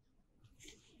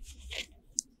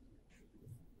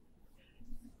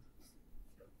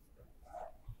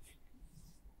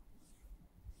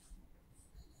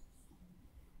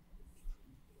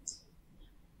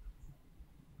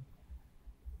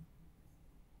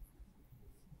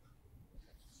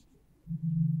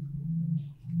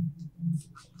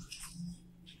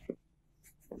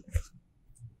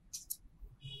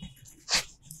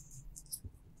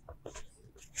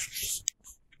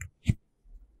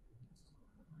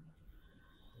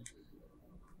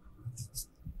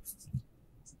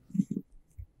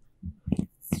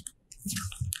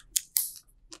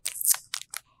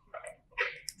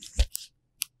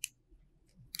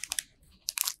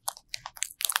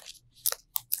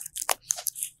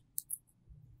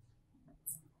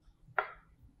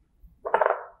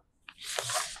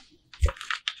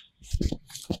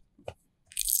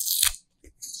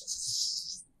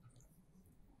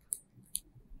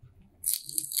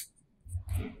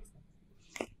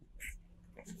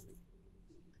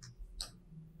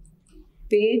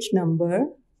 Page number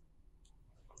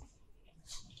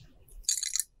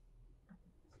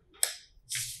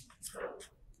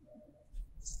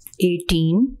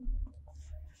 18.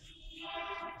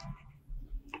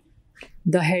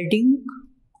 The heading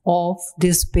of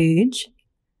this page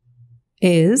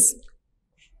is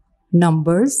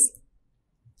numbers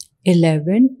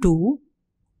 11 to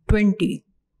 20.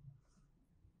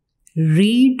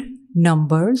 Read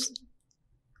numbers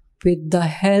with the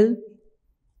help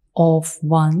of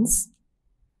ones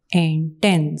and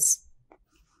tens.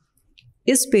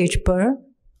 इस page पर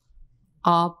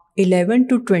आप 11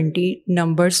 to 20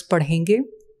 numbers पढ़ेंगे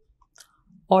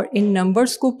और इन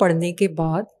numbers को पढ़ने के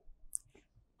बाद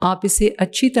आप इसे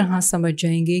अच्छी तरह समझ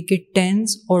जाएंगे कि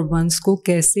टेंस और वंस को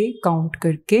कैसे काउंट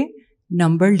करके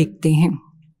नंबर लिखते हैं।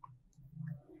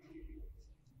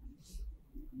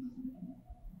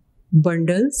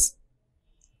 Bundles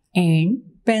and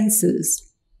pencils.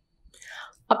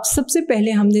 अब सबसे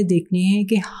पहले हमने देखने हैं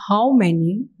कि how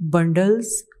many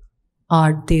bundles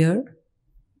are there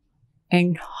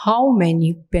and how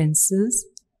many pencils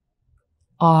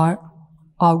are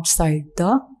outside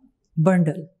the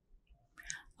bundle.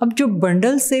 अब जो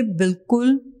बंडल से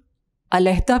बिल्कुल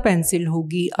अलहदा पेंसिल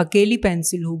होगी, अकेली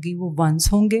पेंसिल होगी, वो वंस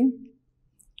होंगे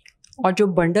और जो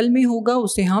बंडल में होगा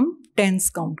उसे हम टेंस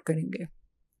काउंट करेंगे।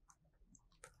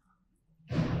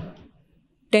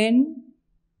 10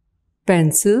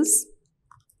 pencils,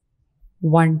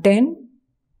 1 10,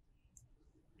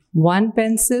 1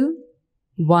 pencil,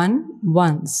 1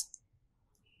 ones.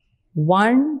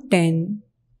 1 10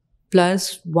 plus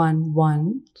 1 1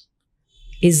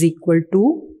 is equal to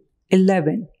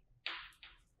 11.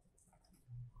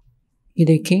 ये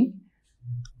देखें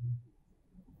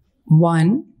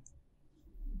 1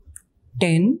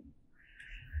 10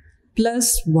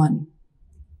 plus 1,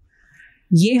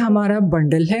 ये हमारा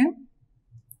बंडल है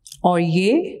और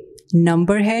ये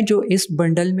नंबर है जो इस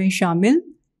बंडल में शामिल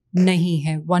नहीं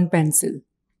है, 1 pencil.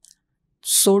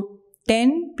 So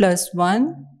 10 plus 1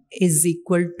 is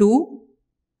equal to,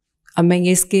 अब मैं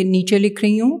ये इसके नीचे लिख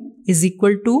रही हूं, इज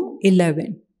इक्वल टू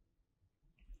 11।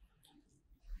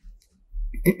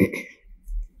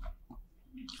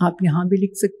 आप यहां भी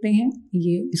लिख सकते हैं,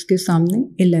 ये इसके सामने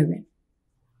 11।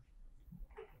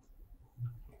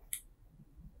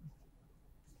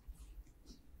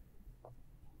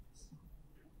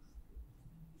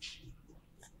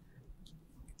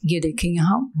 ये देखें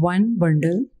यहाँ 1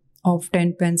 bundle of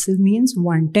 10 pencil means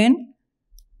 110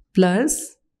 plus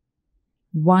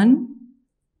 1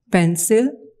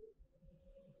 pencil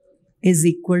is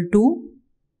equal to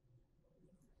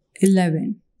 11.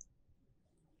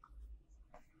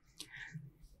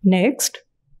 Next,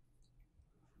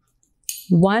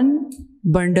 1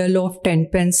 bundle of 10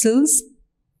 pencils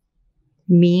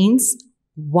means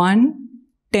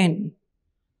 110.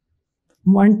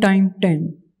 1 times 10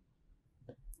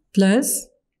 plus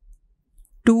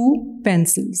 2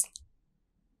 pencils.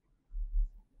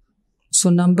 So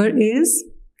number is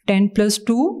 10 plus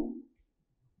 2,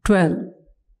 12.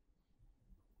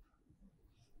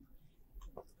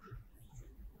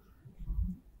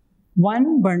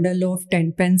 One bundle of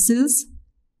 10 pencils,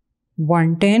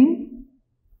 110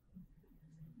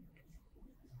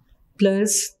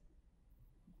 plus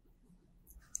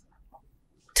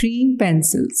 3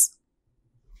 pencils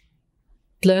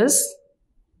plus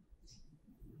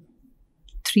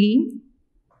 3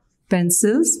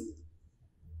 pencils,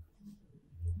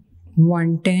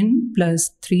 110 plus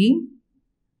 3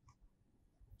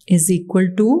 is equal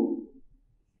to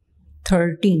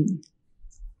 13.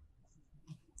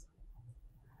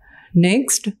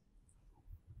 Next,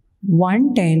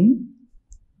 110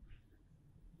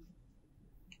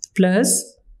 plus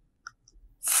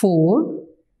 4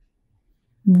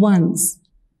 ones.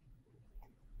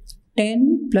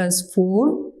 10 plus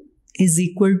 4 is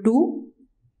equal to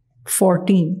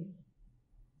 14.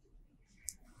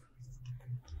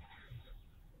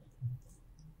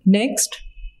 Next,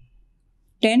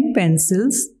 10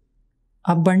 pencils,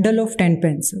 a bundle of 10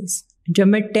 pencils. जब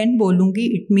मैं 10 बोलूँगी,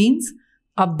 it means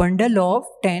a bundle of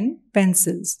 10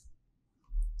 pencils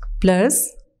plus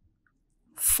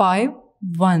 5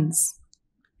 ones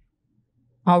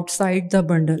outside the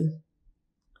bundle.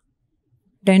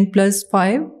 10 plus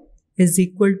 5 is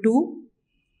equal to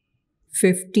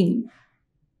 15.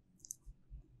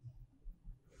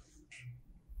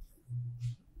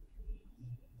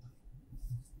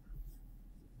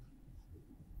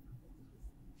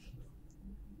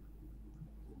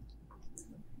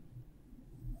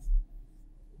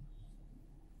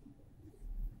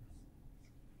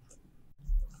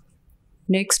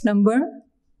 Next number,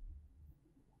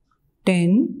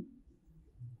 10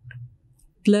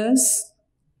 plus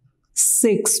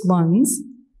 6 ones,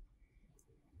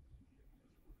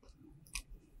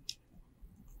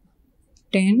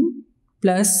 10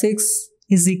 plus 6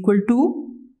 is equal to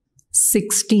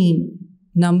 16.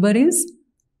 Number is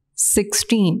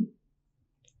 16.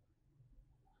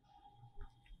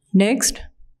 Next,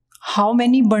 how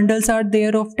many bundles are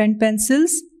there of 10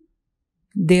 pencils?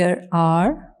 There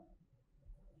are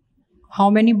how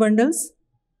many bundles?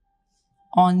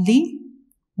 Only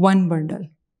one bundle.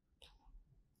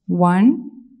 1,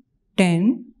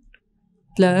 10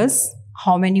 plus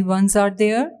how many ones are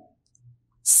there?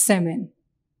 7.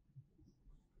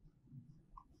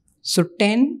 So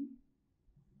 10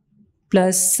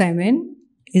 plus 7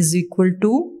 is equal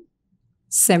to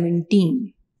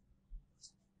 17.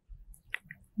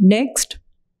 Next,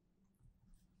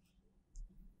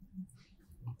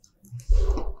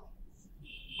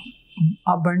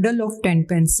 a bundle of 10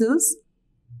 pencils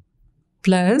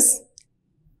plus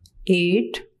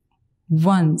 8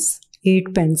 ones,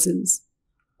 8 pencils.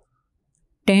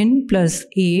 10 plus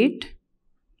 8,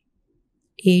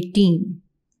 18.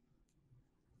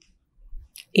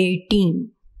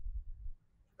 18.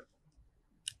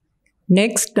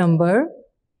 Next number,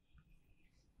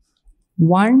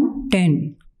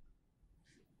 110.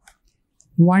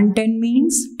 110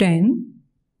 means 10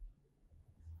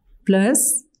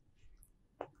 plus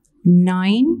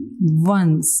 9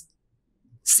 ones,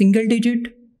 single digit.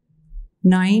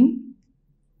 9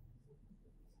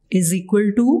 is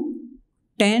equal to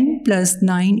 10 plus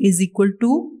 9 is equal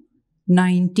to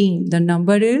 19. The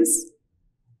number is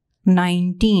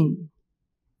 19.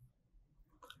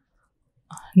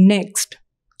 Next,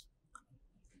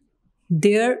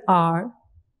 there are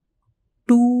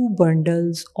 2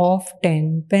 bundles of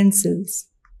 10 pencils.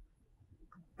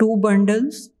 2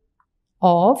 bundles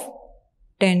of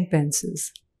 10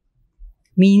 pencils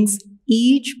means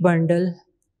each bundle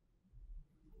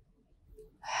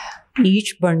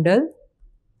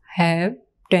have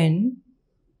 10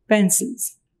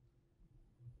 pencils.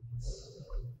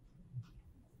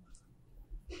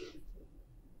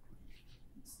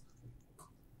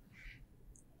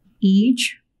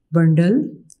 Each bundle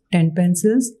 10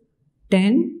 pencils.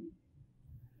 10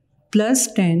 plus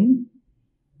 10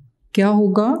 क्या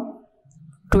होगा?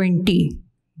 20.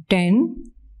 10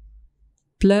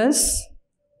 plus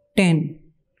 10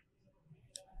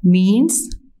 means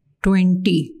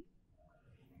 20.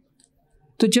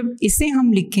 तो जब इसे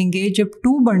हम लिखेंगे, जब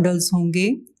 2 bundles होंगे,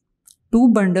 2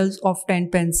 bundles of 10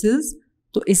 pencils,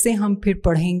 तो इसे हम फिर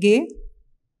पढ़ेंगे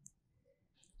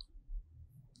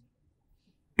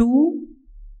 2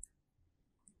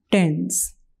 10s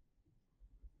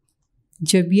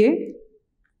जब ये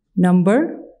नंबर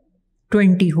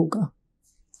 20 होगा,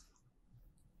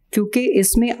 क्योंकि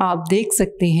इसमें आप देख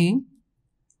सकते हैं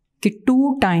कि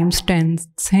 2 times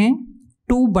 10s हैं,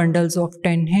 2 बंडल्स ऑफ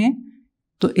 10 हैं,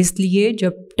 तो इसलिए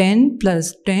जब 10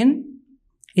 plus 10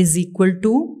 is equal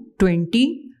to 20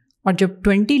 और जब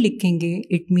 20 लिखेंगे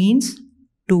it means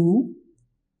 2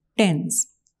 10s.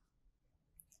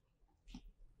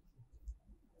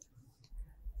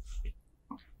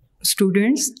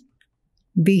 Students,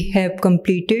 we have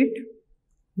completed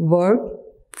work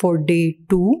for day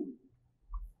 2.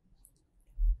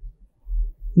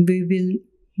 We will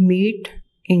meet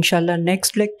inshallah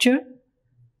next lecture.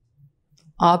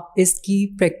 आप इसकी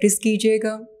प्रैक्टिस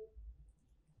कीजिएगा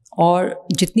और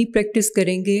जितनी प्रैक्टिस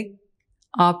करेंगे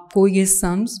आपको ये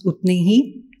सम्स उतने ही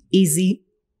इजी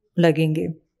लगेंगे.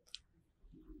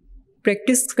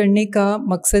 प्रैक्टिस करने का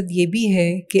मकसद ये भी है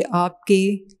कि आपके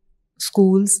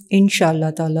स्कूल्स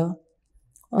इंशाल्लाह ताला,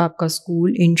 आपका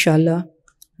स्कूल इंशाल्लाह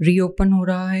रीओपन हो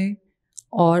रहा है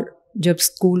और जब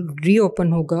स्कूल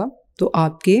रीओपन होगा तो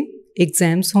आपके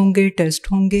एग्ज़ाम्स होंगे,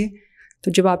 टेस्ट होंगे.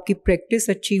 तो जब आपकी प्रैक्टिस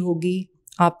अच्छी होगी,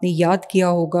 आपने याद किया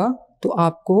होगा, तो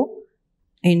आपको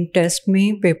इन टेस्ट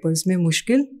में, पेपर्स में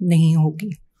मुश्किल नहीं होगी.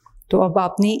 तो अब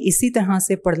आपने इसी तरह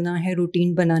से पढ़ना है,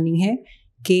 रूटीन बनानी है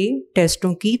कि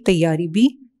टेस्टों की तैयारी भी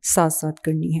साथ साथ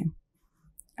करनी है.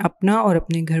 अपना और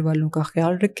अपने घर वालों का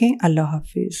ख्याल रखें. अल्लाह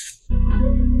हाफिज़.